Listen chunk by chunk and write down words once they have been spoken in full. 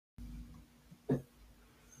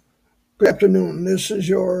Good afternoon. This is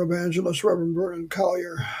your evangelist, Reverend Vernon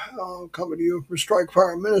Collier, coming to you from Strike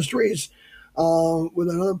Fire Ministries with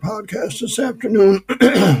another podcast this afternoon.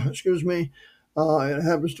 Excuse me. It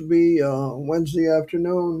happens to be Wednesday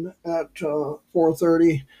afternoon at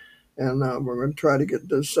 4:30, and we're going to try to get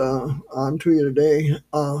this on to you today.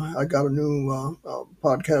 I got a new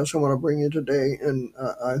podcast I want to bring you today, and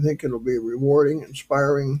I think it'll be rewarding,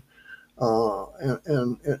 inspiring,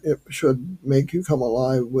 and it should make you come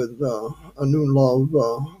alive with a new love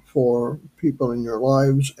for people in your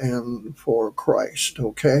lives and for Christ.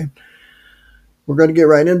 Okay, we're going to get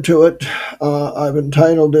right into it. I've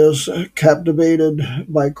entitled this "Captivated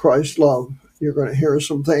by Christ's Love." You're going to hear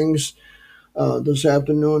some things this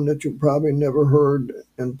afternoon that you probably never heard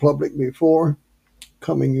in public before,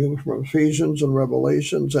 coming you from Ephesians and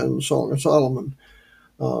Revelations and Song of Solomon.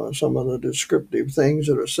 Some of the descriptive things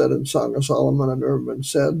that are said in Song of Solomon have never been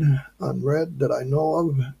said, unread, that I know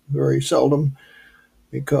of, very seldom,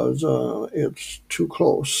 because it's too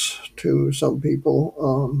close to some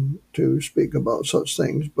people to speak about such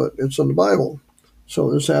things, but it's in the Bible.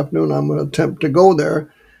 So this afternoon I'm going to attempt to go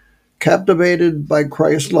there, captivated by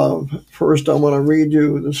Christ's love. First, I want to read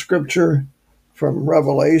you the scripture from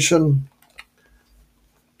Revelation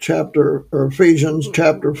Ephesians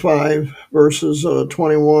chapter 5, verses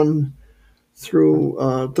 21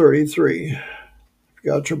 through 33. If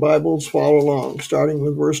you got your Bibles, follow along. Starting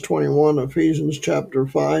with verse 21, Ephesians chapter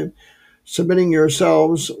 5. Submitting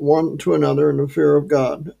yourselves one to another in the fear of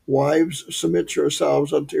God. Wives, submit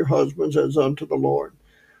yourselves unto your husbands as unto the Lord.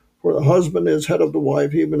 For the husband is head of the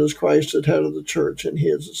wife, even as Christ is head of the church, and he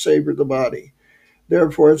is the Savior of the body.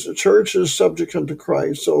 Therefore, as the church is subject unto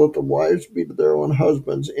Christ, so let the wives be to their own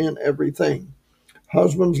husbands in everything.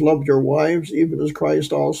 Husbands, love your wives, even as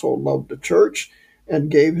Christ also loved the church and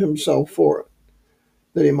gave himself for it,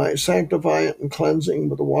 that he might sanctify it and cleansing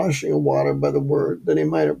with the washing of water by the word, that he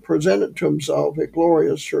might present it to himself a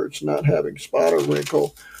glorious church, not having spot or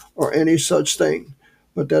wrinkle or any such thing,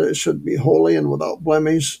 but that it should be holy and without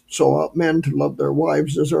blemish. So ought men to love their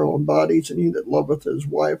wives as their own bodies, and he that loveth his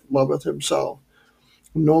wife loveth himself.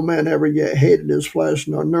 No man ever yet hated his flesh,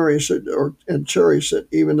 nor nourished it and cherished it,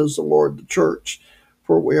 even as the Lord the church.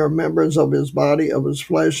 For we are members of his body, of his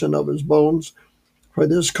flesh, and of his bones. For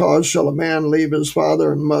this cause shall a man leave his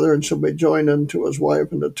father and mother, and shall be joined unto his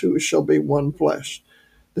wife, and the two shall be one flesh.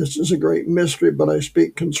 This is a great mystery, but I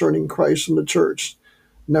speak concerning Christ and the church.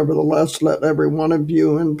 Nevertheless, let every one of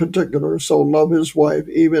you in particular so love his wife,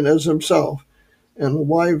 even as himself, and the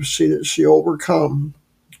wife see that she overcome,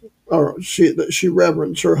 or that she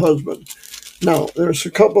reverence her husband. Now, there's a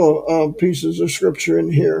couple of pieces of scripture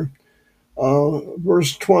in here.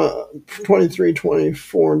 Verse 23,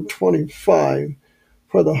 24, and 25.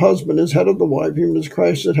 For the husband is head of the wife, even as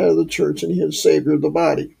Christ is head of the church, and he is Savior of the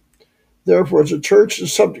body. Therefore, as the church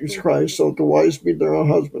is subject to Christ, so let the wives be their own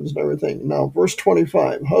husbands and everything. Now, verse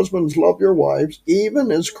 25. Husbands, love your wives, even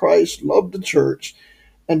as Christ loved the church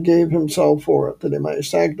and gave himself for it, that he might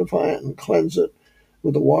sanctify it and cleanse it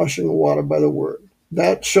with the washing of water by the word.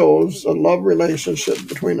 That shows a love relationship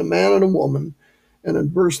between a man and a woman. And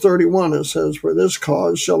in verse 31 it says, for this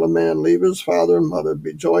cause shall a man leave his father and mother,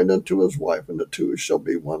 be joined unto his wife, and the two shall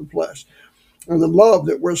be one flesh. And the love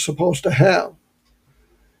that we're supposed to have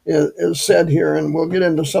is said here, and we'll get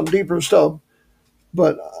into some deeper stuff.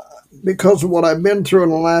 But because of what I've been through in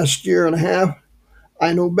the last year and a half,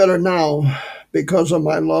 I know better now because of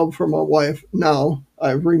my love for my wife. Now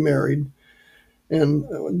I've remarried. And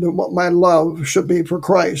my love should be for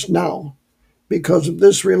Christ now because of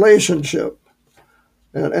this relationship.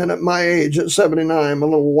 And at my age, at 79, I'm a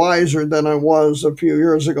little wiser than I was a few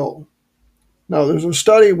years ago. Now, there's a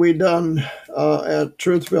study we done at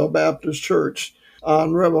Truthville Baptist Church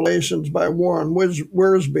on Revelations by Warren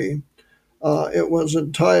Wiersbe. It was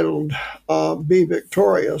entitled Be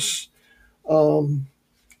Victorious. And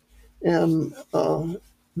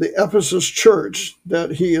the Ephesus church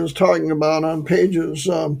that he is talking about on pages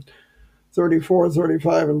 34,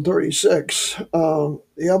 35, and 36. The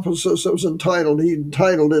Ephesus was he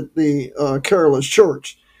entitled it the Careless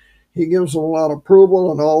Church. He gives them a lot of approval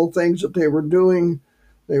on all the things that they were doing.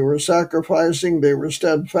 They were sacrificing, they were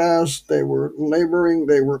steadfast, they were laboring,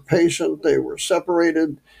 they were patient, they were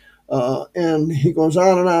separated. And he goes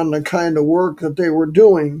on the kind of work that they were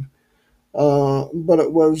doing. But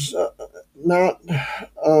it was not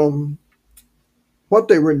what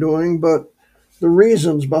they were doing, but the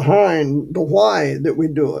reasons behind the why that we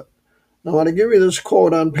do it. Now, I want to give you this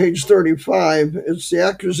quote on page 35. It's the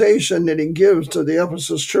accusation that he gives to the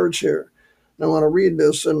Ephesus church here. And I want to read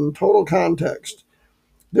this in total context.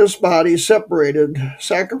 This body, separated,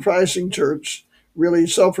 sacrificing church, really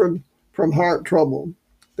suffered from heart trouble.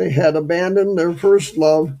 They had abandoned their first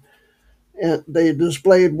love, and they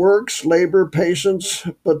displayed works, labor, patience,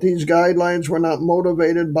 but these guidelines were not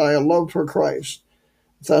motivated by a love for Christ.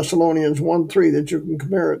 Thessalonians 1:3, that you can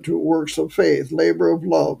compare it to: works of faith, labor of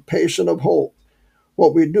love, patient of hope.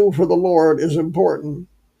 What we do for the Lord is important,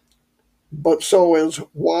 but so is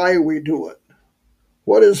why we do it.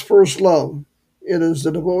 What is first love? It is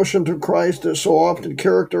the devotion to Christ that so often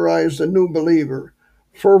characterized the new believer: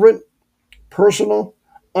 fervent, personal,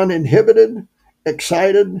 uninhibited,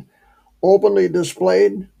 excited, openly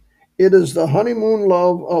displayed. It is the honeymoon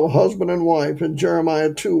love of husband and wife in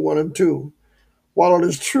Jeremiah 2:1 and 2. While it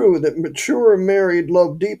is true that mature married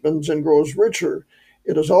love deepens and grows richer,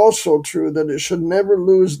 it is also true that it should never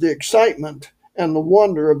lose the excitement and the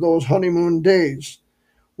wonder of those honeymoon days.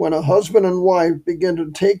 When a husband and wife begin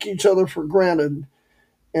to take each other for granted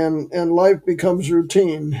and life becomes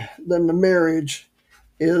routine, then the marriage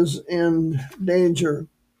is in danger.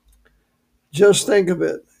 Just think of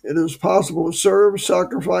it. It is possible to serve,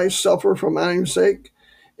 sacrifice, suffer for my name's sake,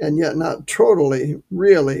 and yet not totally,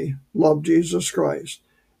 really love Jesus Christ.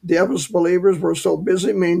 The Ephesus believers were so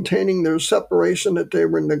busy maintaining their separation that they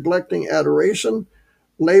were neglecting adoration.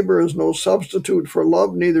 Labor is no substitute for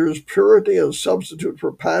love, neither is purity a substitute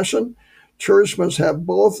for passion. Church must have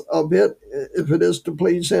both of it if it is to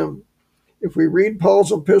please Him. If we read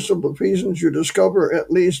Paul's epistle to Ephesians, you discover at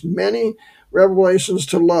least many revelations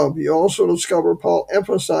to love. You also discover Paul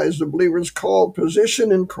emphasized the believer's called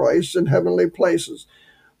position in Christ in heavenly places.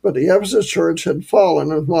 But the Ephesus church had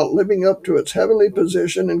fallen and was not living up to its heavenly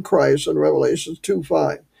position in Christ in Revelation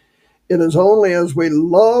 2:5. It is only as we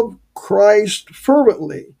love Christ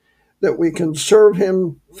fervently that we can serve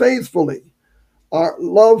Him faithfully. Our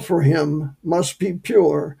love for Him must be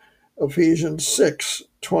pure. Ephesians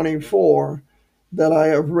 6:24, that I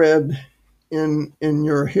have read in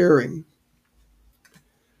your hearing.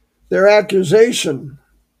 Their accusation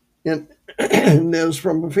in this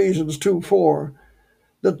from Ephesians 2:4,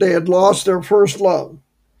 that they had lost their first love.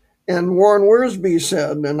 And Warren Wiersbe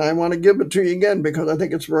said, and I want to give it to you again because I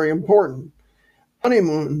think it's very important: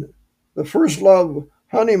 honeymoon, the first love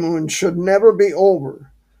honeymoon, should never be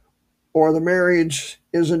over, or the marriage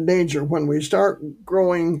is in danger. When we start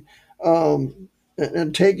growing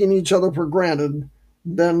and taking each other for granted,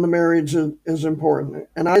 then the marriage is important.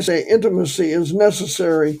 And I say intimacy is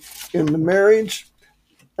necessary in the marriage,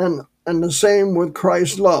 and the same with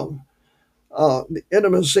Christ's love. The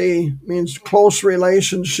intimacy means close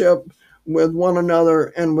relationship with one another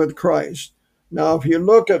and with Christ. Now, if you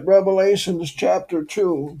look at Revelations chapter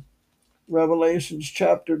 2,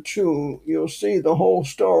 you'll see the whole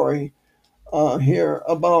story here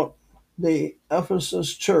about the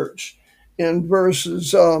Ephesus church in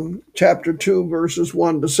chapter 2, verses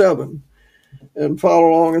 1 to 7. And follow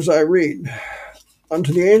along as I read.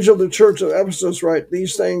 Unto the angel of the church of Ephesus write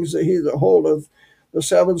these things: that he that holdeth the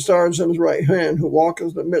seven stars in his right hand, who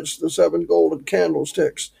walketh amidst the seven golden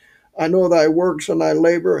candlesticks. I know thy works and thy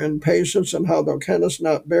labor and patience, and how thou canst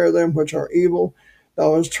not bear them which are evil.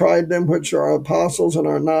 Thou hast tried them which are apostles and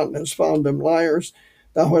are not, and hast found them liars.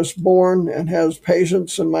 Thou hast borne and hast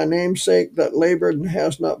patience in my name's sake, that labored and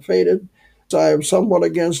hast not fainted. I have somewhat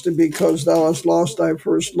against thee, because thou hast lost thy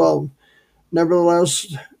first love.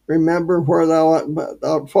 Nevertheless, remember where thou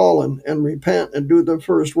art fallen, and repent and do the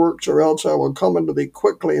first works, or else I will come unto thee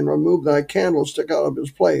quickly and remove thy candlestick out of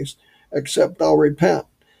his place, except thou repent.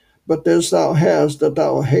 But this thou hast, that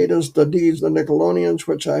thou hatest the deeds of the Nicolaitans,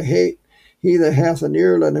 which I hate. He that hath an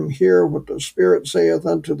ear, let him hear what the Spirit saith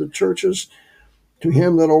unto the churches. To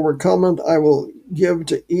him that overcometh, I will give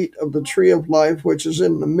to eat of the tree of life, which is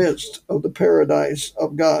in the midst of the paradise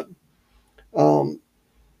of God.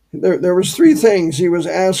 There was three things he was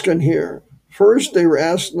asking here. First, they were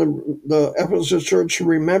asking the Ephesus church to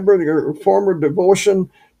remember their former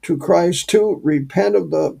devotion to Christ. 2, repent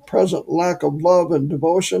of the present lack of love and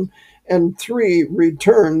devotion. And 3,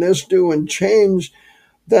 return this, do, and change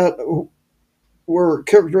that were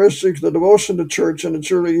characteristics of the devotion to church in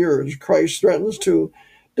its early years. Christ threatens to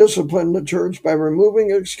discipline the church by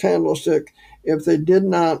removing its candlestick if they did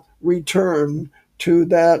not return to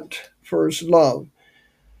that first love.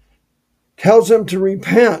 Tells them to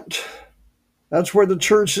repent. That's where the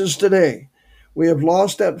church is today. We have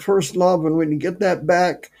lost that first love, and when you get that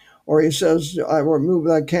back, or he says, I will remove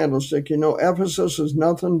that candlestick. You know, Ephesus is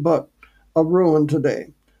nothing but a ruin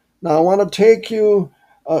today. Now, I want to take you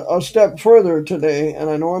a step further today, and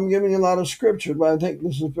I know I'm giving you a lot of scripture, but I think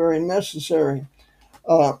this is very necessary.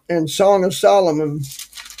 In Song of Solomon,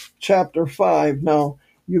 chapter 5. Now,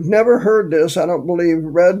 you've never heard this, I don't believe,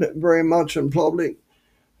 read very much in public.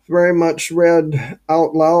 very much read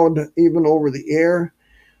out loud, even over the air.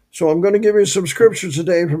 So I'm going to give you some scriptures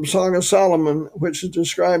today from Song of Solomon, which is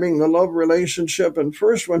describing the love relationship. And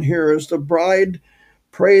first one here is the bride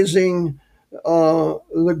praising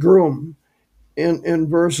the groom in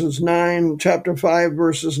verses 9, chapter 5,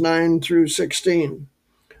 verses 9 through 16.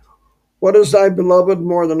 What is thy beloved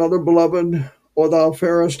more than other beloved, O thou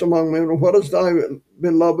fairest among women? What is thy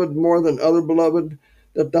beloved more than other beloved,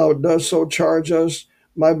 that thou dost so charge us?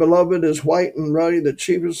 My beloved is white and ruddy, the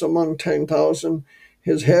chiefest among 10,000.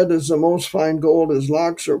 His head is the most fine gold, his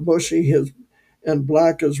locks are bushy, and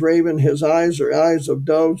black as raven. His eyes are eyes of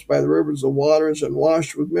doves by the rivers of waters, and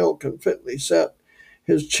washed with milk and fitly set.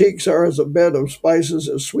 His cheeks are as a bed of spices,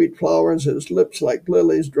 as sweet flowers. His lips like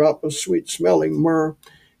lilies, drop of sweet-smelling myrrh.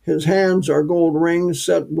 His hands are gold rings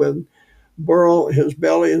set with beryl. His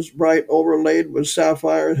belly is bright, overlaid with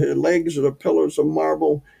sapphire. His legs are the pillars of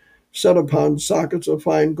marble, set upon sockets of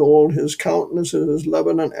fine gold. His countenance is as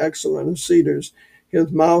Lebanon, excellent as cedars. His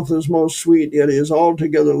mouth is most sweet, yet he is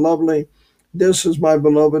altogether lovely. This is my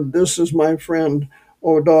beloved, this is my friend,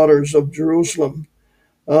 O daughters of Jerusalem.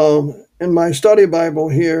 In my study Bible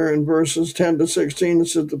here, in verses 10 to 16, it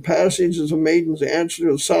says, the passage is a maiden's answer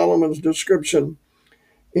to Solomon's description.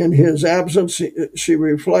 In his absence, she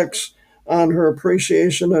reflects on her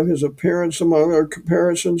appreciation of his appearance. Among her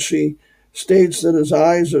comparisons, she states that his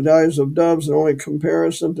eyes are the eyes of doves. The only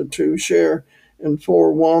comparison the two share in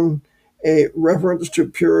 4:1, a reference to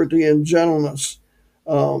purity and gentleness.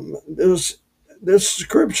 This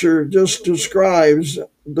scripture just describes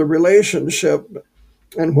the relationship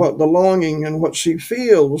and what the longing and what she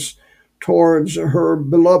feels towards her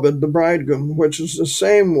beloved, the bridegroom, which is the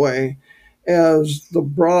same way as the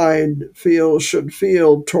bride should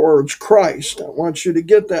feel towards Christ. I want you to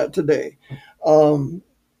get that today. And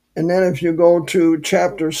then if you go to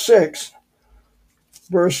chapter 6,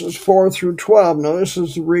 verses 4 through 12. Now this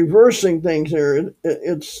is reversing things here.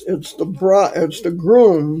 It's the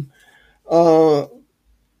groom.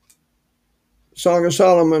 Song of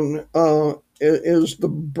Solomon is the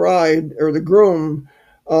bride or the groom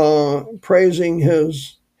praising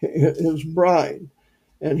his bride.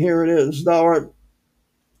 And here it is. Thou art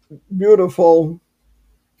beautiful,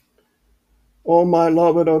 O my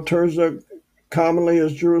beloved, O Tirzah, commonly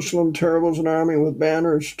as Jerusalem, terrible as an army with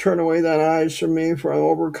banners. Turn away thine eyes from me, for I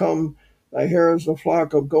overcome. Thy hair is the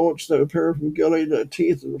flock of goats that appear from Gilead, the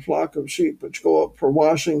teeth of the flock of sheep which go up for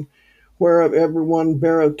washing, whereof every one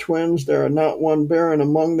beareth twins. There are not one barren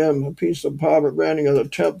among them. A piece of pomegranate of the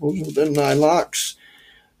temples within thy locks.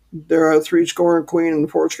 There are 80 queen and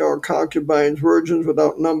 80 concubines, virgins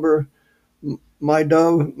without number. My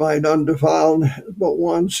dove, my undefiled, but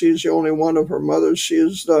one. She is the only one of her mothers. She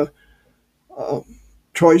is the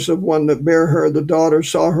choice of one that bare her. The daughter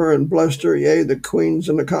saw her and blessed her. Yea, the queens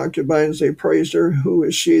and the concubines, they praised her. Who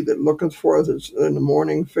is she that looketh forth in the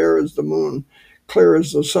morning, fair as the moon, clear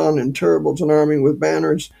as the sun, and terrible as an army with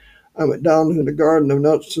banners? I went down to the garden of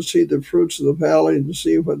nuts to see the fruits of the valley, to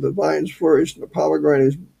see where the vines flourished and the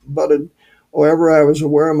pomegranates budded. O ever I was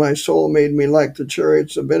aware, my soul made me like the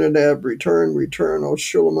chariots of Abinadab. Return, return, O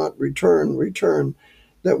Shulamite, return, return,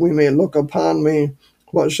 that we may look upon me.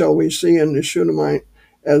 What shall we see in the Shulamite,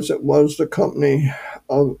 as it was the company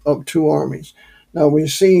of two armies? Now we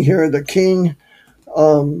see here the king,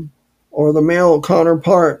 or the male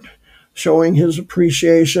counterpart, showing his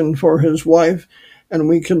appreciation for his wife. And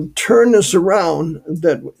we can turn this around,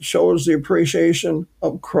 that shows the appreciation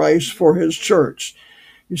of Christ for his church.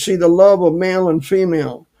 You see, the love of male and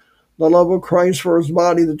female, the love of Christ for his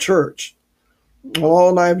body, the church.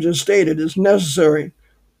 All I've just stated is necessary.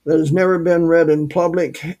 That has never been read in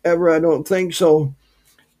public ever, I don't think so.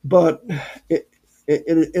 But it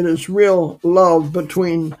is real love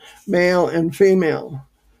between male and female.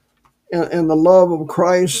 And the love of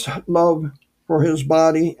Christ, love for his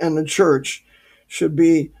body and the church, should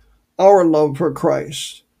be our love for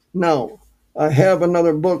Christ. Now, I have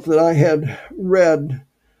another book that I had read,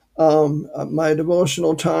 my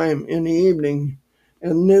devotional time in the evening,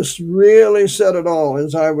 and this really said it all.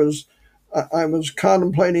 As I was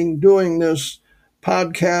contemplating doing this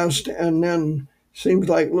podcast, and then seems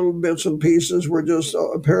like little bits and pieces were just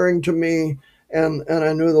appearing to me, and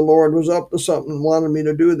I knew the Lord was up to something and wanted me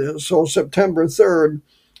to do this. So September 3rd,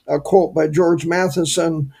 a quote by George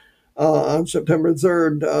Matheson, on September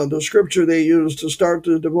 3rd, the scripture they used to start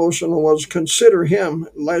the devotional was, consider him,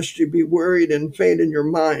 lest you be worried and faint in your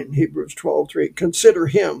mind, Hebrews 12:3. Consider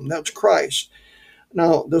him, that's Christ.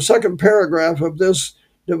 Now, the second paragraph of this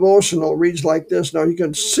devotional reads like this. Now, you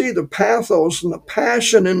can see the pathos and the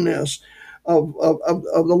passion in this of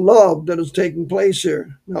the love that is taking place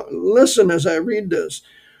here. Now, listen as I read this.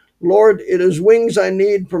 Lord, it is wings I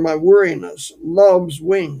need for my weariness, love's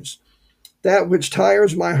wings. That which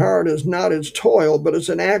tires my heart is not its toil, but it's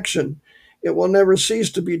an action. It will never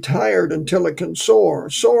cease to be tired until it can soar,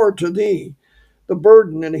 soar to thee. The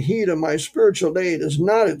burden and heat of my spiritual aid is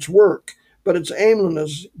not its work, but its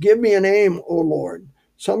aimlessness. Give me an aim, O Lord.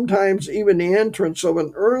 Sometimes even the entrance of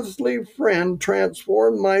an earthly friend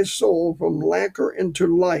transformed my soul from languor into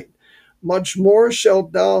light. Much more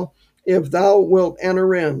shalt thou, if thou wilt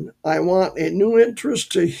enter in. I want a new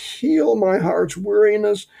interest to heal my heart's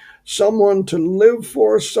weariness, someone to live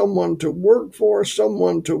for, someone to work for,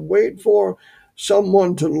 someone to wait for,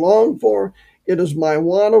 someone to long for. It is my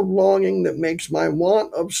want of longing that makes my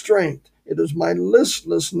want of strength. It is my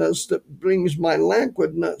listlessness that brings my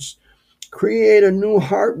languidness. Create a new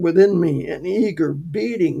heart within me, an eager,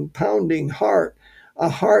 beating, pounding heart, a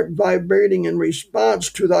heart vibrating in response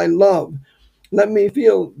to thy love. Let me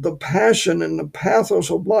feel the passion and the pathos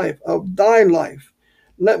of life, of thy life.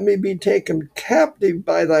 Let me be taken captive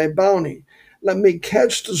by thy bounty. Let me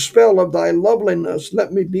catch the spell of thy loveliness.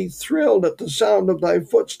 Let me be thrilled at the sound of thy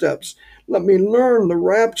footsteps. Let me learn the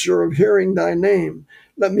rapture of hearing thy name.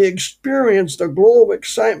 Let me experience the glow of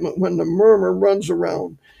excitement when the murmur runs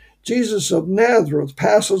around. Jesus of Nazareth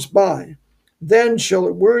passes by. Then shall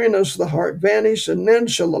the weariness of the heart vanish, and then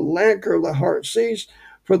shall the languor of the heart cease.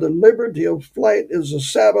 For the liberty of flight is the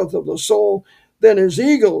Sabbath of the soul. Then as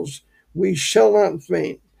eagles we shall not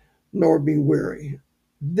faint nor be weary.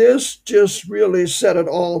 This just really said it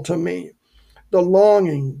all to me. The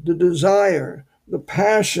longing, the desire, the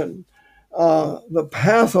passion, the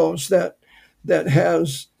pathos that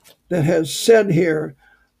has said here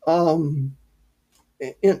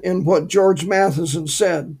in what George Matheson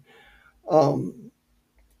said.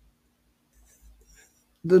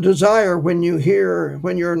 The desire when you're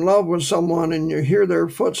in love with someone and you hear their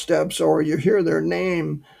footsteps or you hear their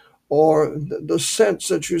name, or the scents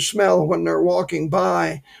that you smell when they're walking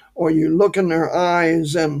by, or you look in their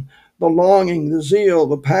eyes, and the longing, the zeal,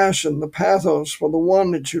 the passion, the pathos for the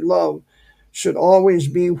one that you love should always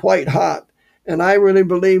be white hot. And I really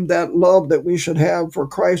believe that love that we should have for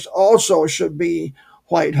Christ also should be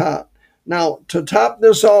white hot. Now, to top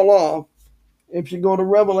this all off, if you go to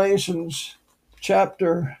Revelations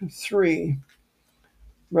chapter 3,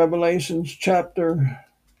 Revelations chapter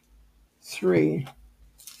 3,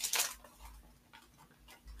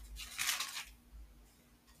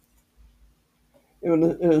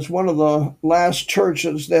 it is one of the last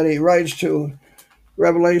churches that he writes to,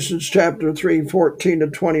 Revelations chapter 3, 14 to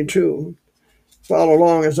 22. Follow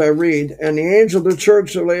along as I read. And the angel of the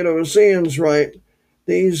church of Laodiceans write,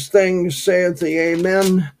 These things saith the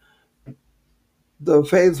Amen, the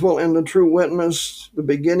faithful and the true witness, the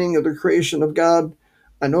beginning of the creation of God.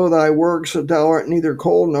 I know thy works, that thou art neither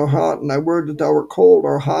cold nor hot, and thy word that thou art cold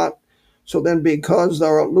or hot. So then, because thou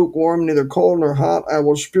art lukewarm, neither cold nor hot, I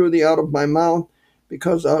will spew thee out of my mouth.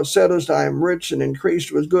 Because thou saidst, I am rich and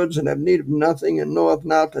increased with goods, and have need of nothing, and knoweth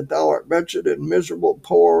not that thou art wretched and miserable,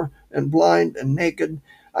 poor and blind and naked.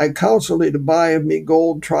 I counsel thee to buy of me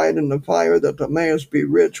gold tried in the fire, that thou mayest be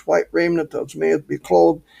rich, white raiment, that thou mayest be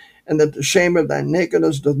clothed, and that the shame of thy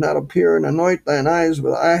nakedness does not appear, and anoint thine eyes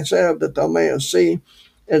with eye salve, that thou mayest see.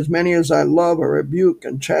 As many as I love, I rebuke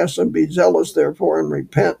and chasten. Be zealous, therefore, and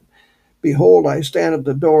repent. Behold, I stand at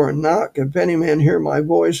the door and knock. If any man hear my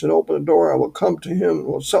voice and open the door, I will come to him and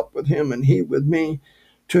will sup with him, and he with me.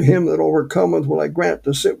 To him that overcometh will I grant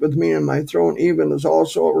to sit with me in my throne, even as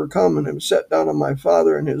also overcome and am set down on my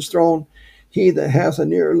Father in his throne. He that hath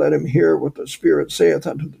an ear, let him hear what the Spirit saith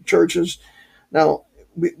unto the churches. Now,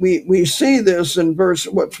 we see this in verse,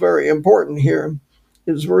 what's very important here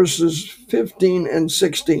is verses 15 and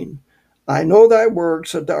 16. I know thy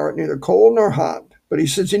works, that thou art neither cold nor hot. But he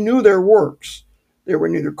says he knew their works. They were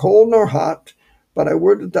neither cold nor hot, but I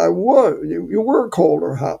would that you were cold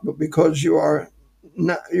or hot, but because you're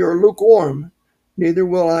lukewarm,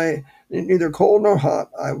 neither cold nor hot,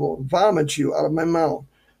 I will vomit you out of my mouth.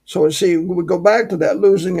 So see, we go back to that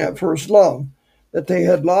losing that first love, that they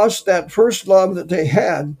had lost that first love that they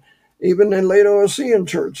had, even in Laodicean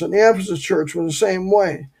church, and the Ephesus church was the same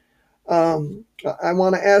way. I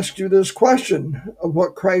want to ask you this question of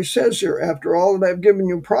what Christ says here. After all that I've given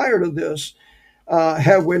you prior to this,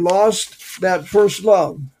 have we lost that first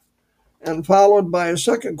love? And followed by a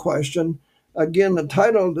second question, again, the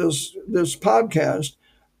title of this podcast,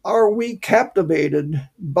 are we captivated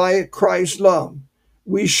by Christ's love?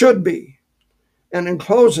 We should be. And in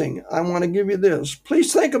closing, I want to give you this.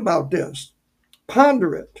 Please think about this.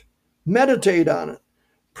 Ponder it. Meditate on it.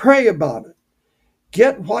 Pray about it.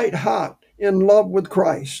 Get white hot in love with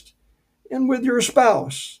Christ and with your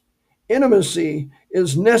spouse Intimacy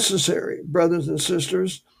is necessary, brothers and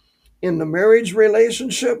sisters, in the marriage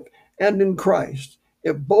relationship and in Christ.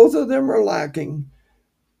 If both of them are lacking,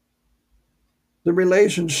 the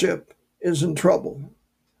relationship is in trouble.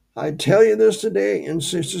 I tell you this today in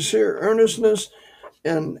sincere earnestness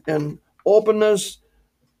and openness,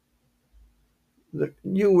 that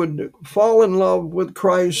you would fall in love with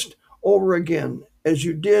Christ over again as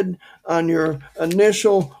you did on your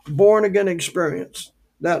initial born again experience.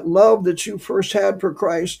 That love that you first had for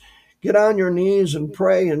Christ, get on your knees and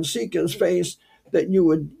pray and seek his face, that you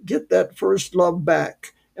would get that first love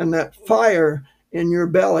back and that fire in your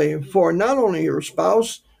belly for not only your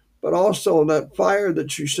spouse, but also that fire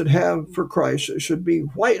that you should have for Christ. It should be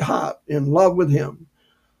white hot in love with him.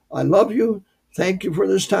 I love you. Thank you for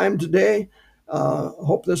this time today.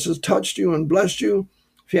 Hope this has touched you and blessed you.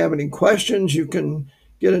 If you have any questions, you can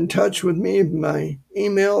get in touch with me. My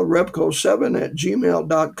email,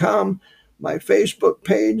 repco7@gmail.com. My Facebook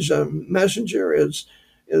page, Messenger, is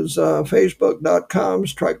facebook.com.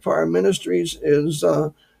 Strikefire Ministries is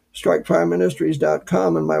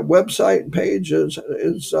strikefireministries.com. And my website page is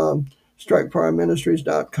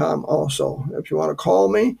strikefireministries.com also. If you want to call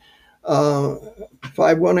me,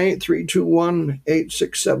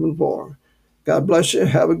 518-321-8674. God bless you.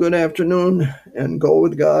 Have a good afternoon and go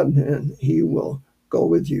with God, and he will go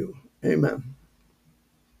with you. Amen.